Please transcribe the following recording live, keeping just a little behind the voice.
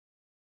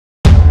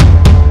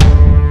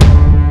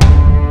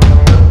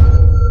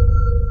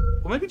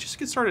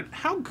get started,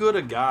 how good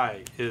a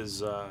guy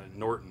is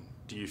Norton,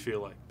 do you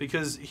feel like?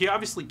 Because he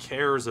obviously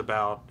cares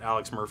about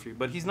Alex Murphy,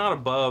 but he's not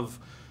above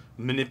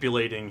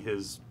manipulating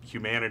his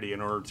humanity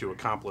in order to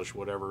accomplish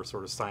whatever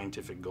sort of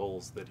scientific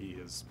goals that he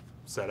has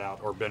set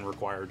out or been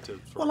required to.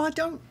 Well, I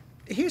don't.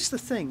 Here's the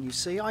thing, you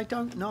see, I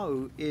don't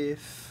know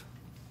if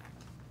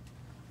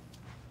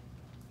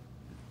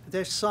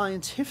they're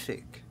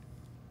scientific,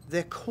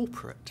 they're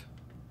corporate.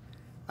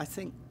 I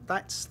think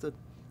that's the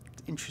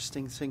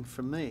interesting thing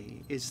for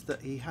me, is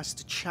that he has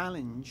to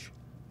challenge,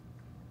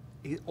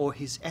 or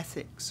his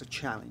ethics are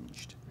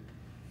challenged,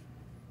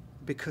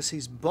 because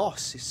his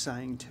boss is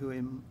saying to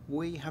him,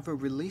 we have a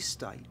release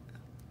date,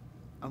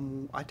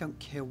 and I don't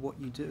care what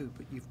you do,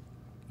 but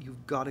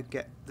you've got to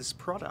get this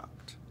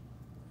product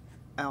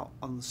out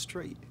on the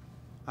street.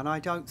 And I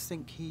don't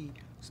think he's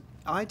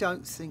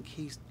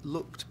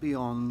looked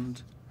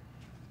beyond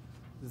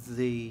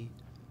the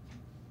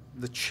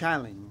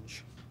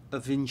challenge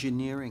of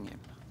engineering him.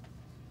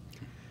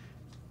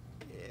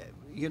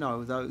 You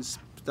know, those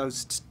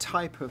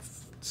type of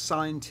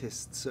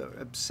scientists or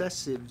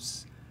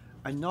obsessives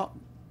are not,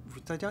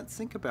 they don't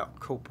think about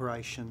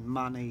corporation,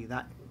 money,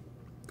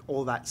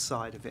 all that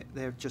side of it.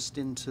 They're just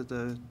into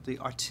the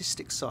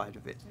artistic side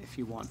of it, if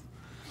you want.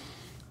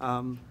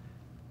 And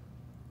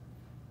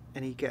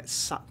he gets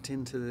sucked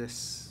into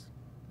this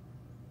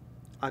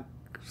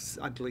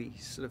ugly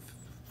sort of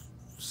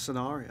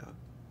scenario.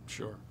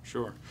 Sure,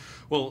 sure.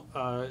 Well,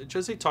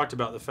 Jose talked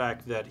about the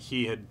fact that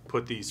he had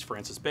put these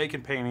Francis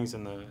Bacon paintings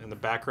in the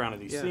background of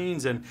these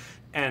scenes, and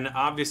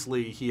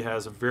obviously he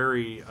has a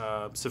very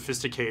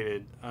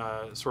sophisticated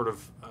sort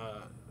of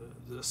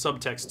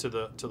subtext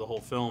to the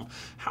whole film.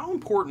 How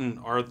important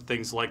are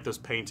things like those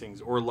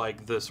paintings, or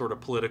like the sort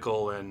of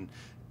political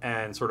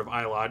and sort of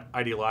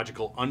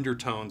ideological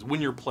undertones when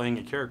you're playing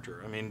a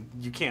character? I mean,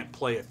 you can't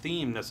play a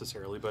theme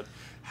necessarily, but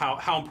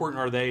how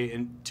important are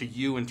they to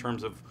you in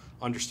terms of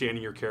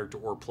understanding your character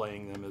or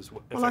playing them as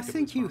effectively? Well, I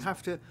think you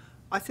have to.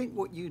 I think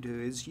what you do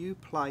is you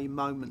play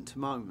moment to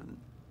moment,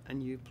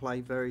 and you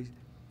play very,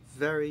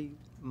 very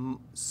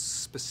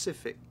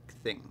specific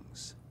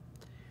things.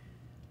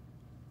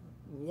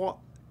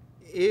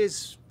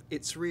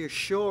 It's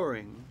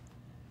reassuring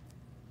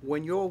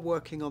when you're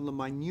working on the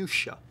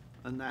minutiae,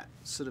 and that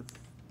sort of,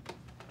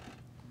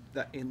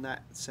 that in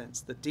that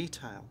sense, the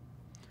detail,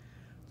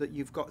 that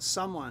you've got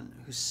someone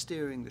who's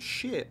steering the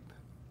ship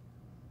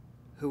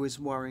who is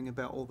worrying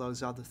about all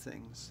those other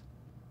things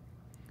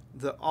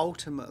that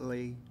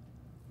ultimately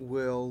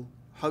will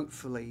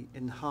hopefully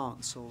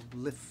enhance or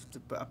lift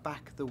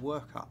back the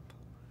work up.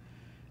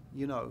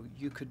 You know,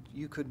 you could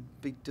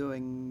be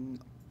doing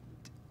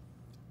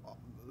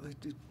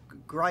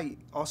great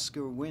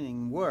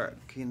Oscar-winning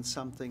work in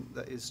something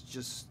that is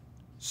just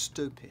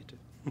stupid,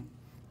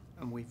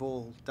 and we've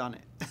all done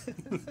it.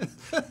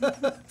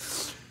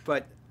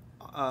 But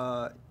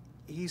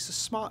he's a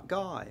smart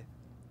guy,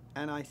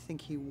 and I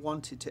think he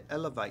wanted to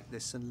elevate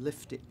this and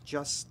lift it,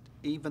 just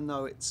even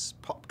though it's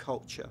pop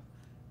culture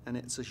and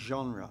it's a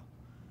genre,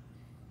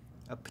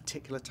 a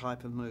particular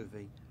type of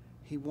movie.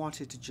 He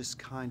wanted to just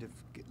kind of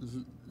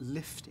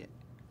lift it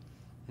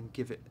and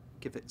give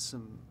it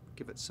some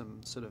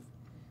sort of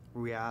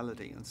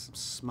reality and some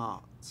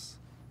smarts.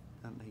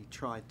 And he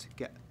tried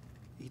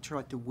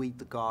to weed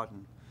the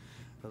garden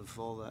of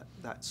all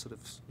that sort of,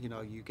 you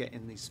know, you get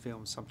in these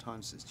films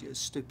sometimes. It's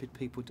just stupid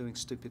people doing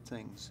stupid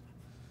things.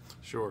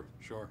 Sure,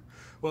 sure.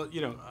 Well,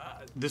 you know,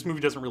 this movie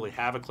doesn't really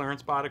have a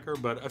Clarence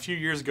Boddicker, but a few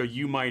years ago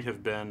you might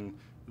have been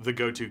the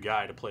go-to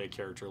guy to play a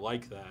character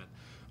like that.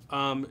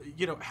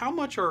 You know, how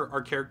much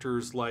are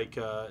characters like,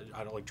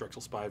 I don't like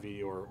Drexel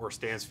Spivey or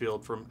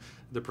Stansfield from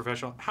The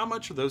Professional, how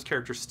much of those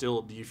characters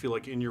still do you feel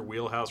like in your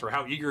wheelhouse, or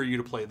how eager are you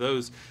to play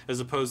those as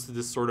opposed to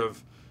this sort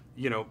of,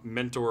 you know,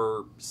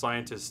 mentor,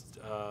 scientist,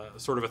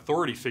 sort of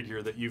authority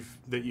figure that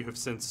you have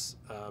since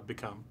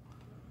become?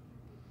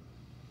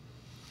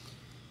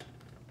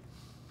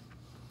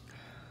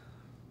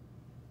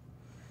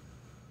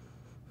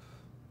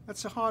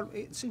 That's a hard.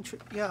 It's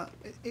interesting. Yeah.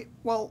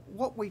 Well,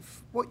 what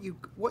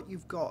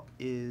you've got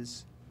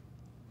is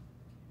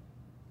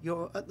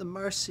you're at the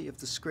mercy of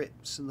the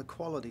scripts and the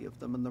quality of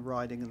them and the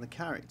writing and the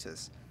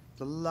characters.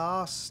 The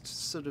last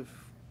sort of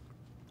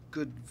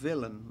good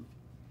villain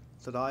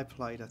that I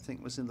played, I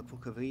think, was in the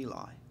Book of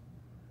Ehle,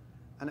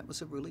 and it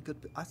was a really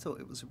good. I thought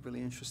it was a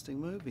really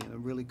interesting movie and a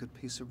really good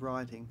piece of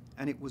writing,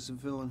 and it was a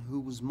villain who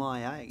was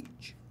my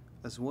age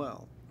as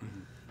well.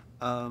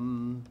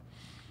 Mm-hmm.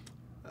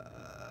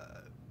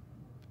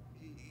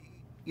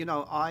 You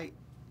know, I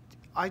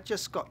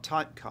just got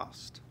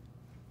typecast,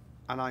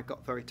 and I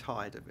got very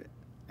tired of it,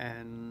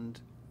 and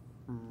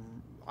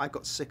I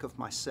got sick of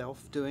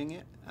myself doing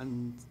it,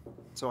 and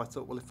so I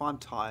thought, well, if I'm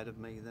tired of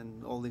me,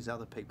 then all these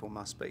other people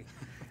must be.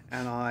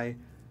 And I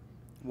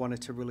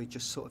wanted to really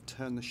just sort of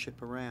turn the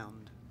ship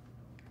around,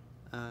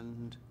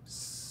 and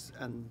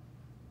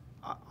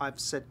I've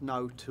said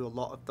no to a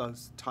lot of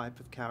those type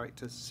of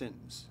characters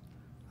since,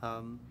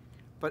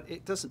 but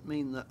it doesn't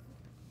mean that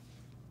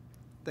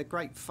they're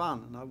great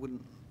fun,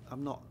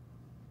 and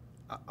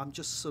I'm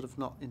just sort of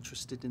not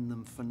interested in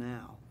them for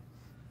now.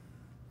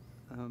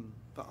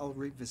 But I'll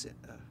revisit.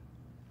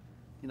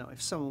 You know,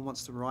 if someone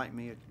wants to write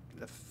me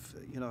a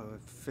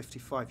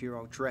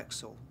 55-year-old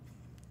Drexel,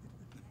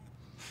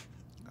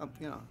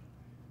 you know,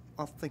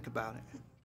 I'll think about it.